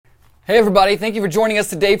Hey everybody, thank you for joining us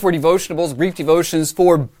today for Devotionables, brief devotions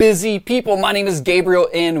for busy people. My name is Gabriel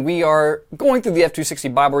and we are going through the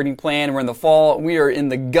F260 Bible reading plan. We're in the fall. We are in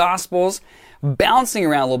the Gospels, bouncing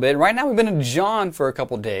around a little bit. Right now we've been in John for a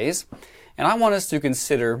couple days, and I want us to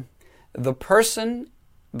consider the person,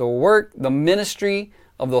 the work, the ministry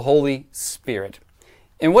of the Holy Spirit.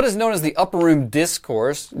 In what is known as the Upper Room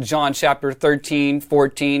Discourse, John chapter 13,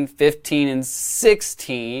 14, 15, and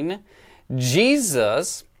 16,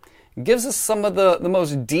 Jesus gives us some of the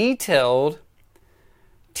most detailed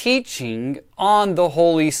teaching on the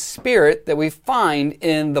Holy Spirit that we find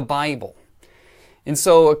in the Bible. And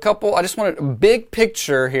so I just want a big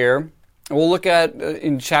picture here. We'll look at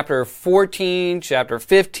in chapter 14, chapter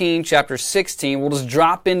 15, chapter 16. We'll just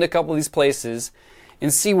drop into a couple of these places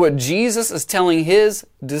and see what Jesus is telling His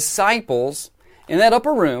disciples in that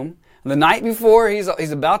upper room the night before he's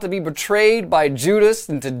about to be betrayed by Judas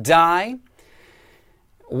and to die.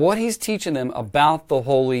 What He's teaching them about the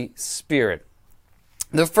Holy Spirit.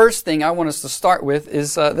 The first thing I want us to start with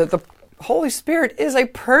is that the Holy Spirit is a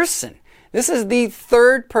person. This is the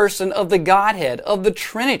third person of the Godhead, of the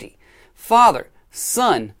Trinity. Father,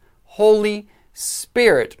 Son, Holy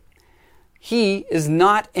Spirit. He is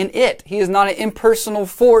not an it. He is not an impersonal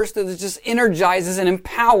force that just energizes and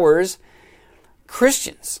empowers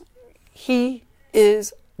Christians. He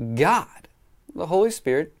is God. The Holy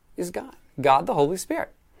Spirit is God. God the Holy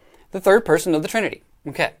Spirit. The third person of the Trinity.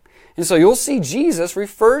 Okay. And so you'll see Jesus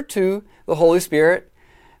refer to the Holy Spirit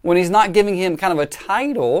when He's not giving Him kind of a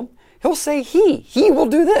title. He'll say He. He will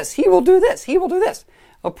do this. He will do this. He will do this.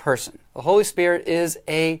 A person. The Holy Spirit is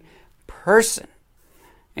a person.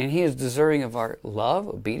 And He is deserving of our love,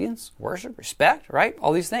 obedience, worship, respect, right?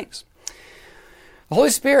 All these things. The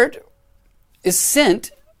Holy Spirit is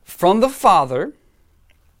sent from the Father,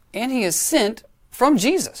 and He is sent from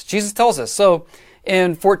Jesus. Jesus tells us. So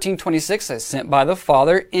in 14:26, I sent by the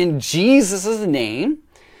Father in Jesus' name.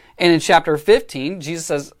 And in chapter 15, Jesus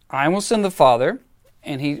says, I will send the Father.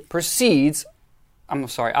 And He proceeds, I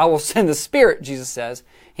will send the Spirit, Jesus says.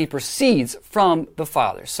 He proceeds from the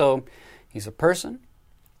Father. So He's a person,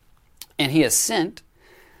 and He is sent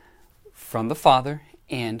from the Father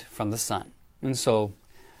and from the Son. And so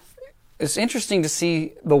it's interesting to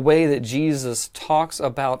see the way that Jesus talks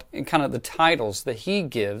about and kind of the titles that He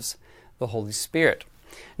gives the Holy Spirit.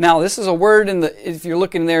 Now, this is a word if you're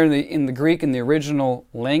looking there in the Greek, in the original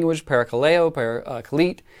language, parakaleo,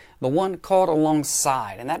 parakalit, the one called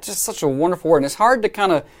alongside. And that's just such a wonderful word. And it's hard to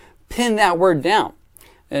kind of pin that word down.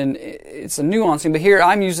 And it's a nuancing, but here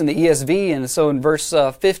I'm using the ESV, and so in verse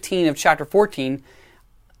 15 of chapter 14,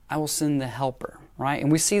 I will send the Helper, right?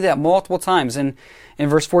 And we see that multiple times. In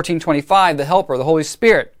verse 14:25, the Helper, the Holy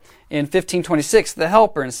Spirit. In 15:26, the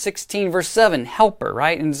Helper. In 16 verse 7, Helper,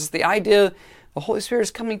 right? And it's the idea the Holy Spirit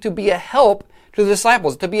is coming to be a help to the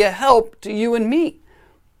disciples, to be a help to you and me.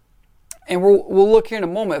 And we'll look here in a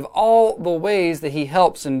moment of all the ways that He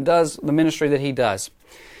helps and does the ministry that He does.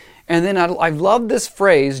 And then I love this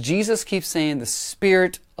phrase. Jesus keeps saying the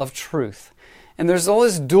Spirit of truth. And there's all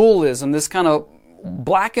this dualism, this kind of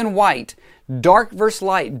black and white, dark versus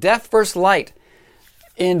light, death versus light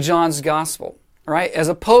in John's Gospel, right? As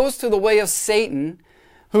opposed to the way of Satan,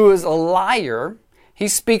 who is a liar. He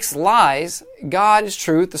speaks lies. God is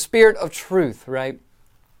truth, the Spirit of truth, right?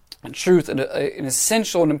 And truth, an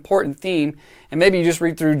essential and important theme. And maybe you just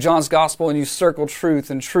read through John's Gospel and you circle truth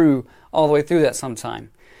and true all the way through that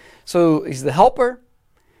sometime. So He's the Helper.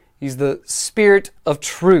 He's the Spirit of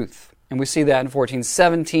truth. And we see that in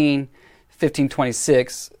 14:17,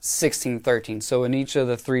 15:26, 16:13. So in each of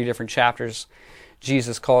the three different chapters,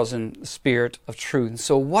 Jesus calls Him the Spirit of truth. And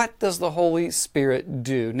so what does the Holy Spirit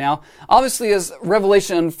do? Now, obviously as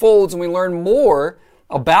Revelation unfolds and we learn more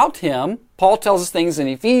about Him, Paul tells us things in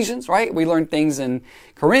Ephesians, right? We learn things in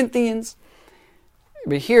Corinthians.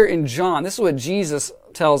 But here in John, this is what Jesus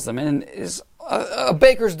tells them. And it's a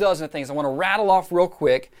baker's dozen of things I want to rattle off real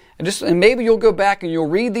quick. And maybe you'll go back and you'll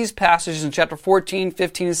read these passages in chapter 14,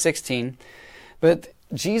 15, and 16. But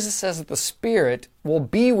Jesus says that the Spirit will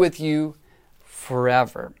be with you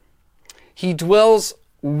forever. He dwells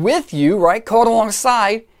with you, right? Called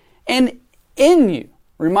alongside and in you.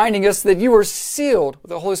 Reminding us that you are sealed with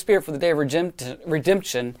the Holy Spirit for the day of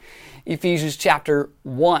redemption. Ephesians chapter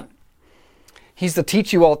 1. He's to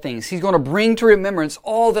teach you all things. He's going to bring to remembrance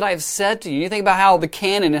all that I have said to you. You think about how the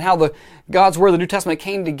canon and how God's Word, the New Testament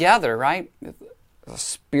came together, right? A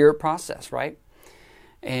Spirit process, right?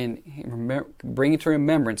 And bring to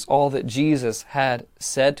remembrance all that Jesus had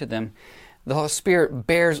said to them. the Holy Spirit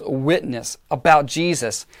bears witness about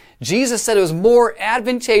Jesus. Jesus said it was more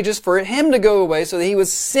advantageous for Him to go away so that He would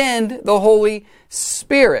send the Holy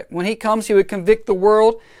Spirit. When He comes, He would convict the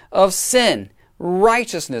world of sin,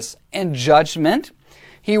 righteousness, and judgment.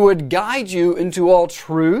 He would guide you into all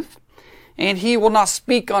truth. And He will not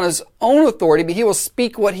speak on His own authority, but He will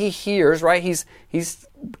speak what He hears, right? He's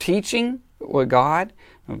teaching what God,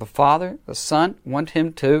 the Father, the Son want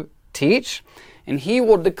Him to teach. And He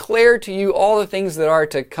will declare to you all the things that are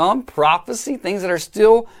to come, prophecy, things that are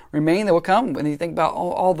still remaining that will come. When you think about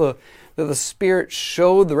all the Spirit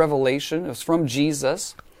showed the revelation, it was from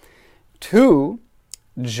Jesus to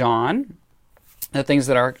John, the things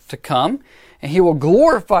that are to come. And He will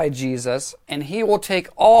glorify Jesus, and He will take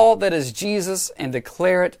all that is Jesus and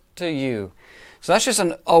declare it to you. So that's just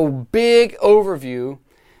a big overview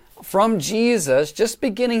from Jesus, just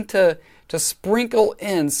beginning to sprinkle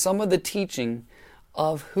in some of the teaching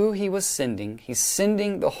of who He was sending. He's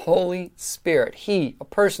sending the Holy Spirit. He, a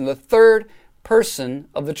person, the third person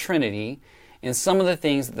of the Trinity, and some of the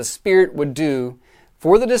things that the Spirit would do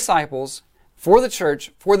for the disciples, for the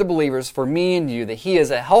church, for the believers, for me and you, that He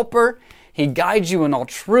is a helper. He guides you in all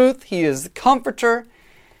truth. He is the comforter.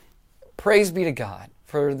 Praise be to God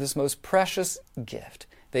for this most precious gift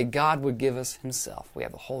that God would give us Himself. We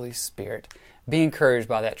have the Holy Spirit. Be encouraged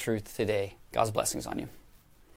by that truth today. God's blessings on you.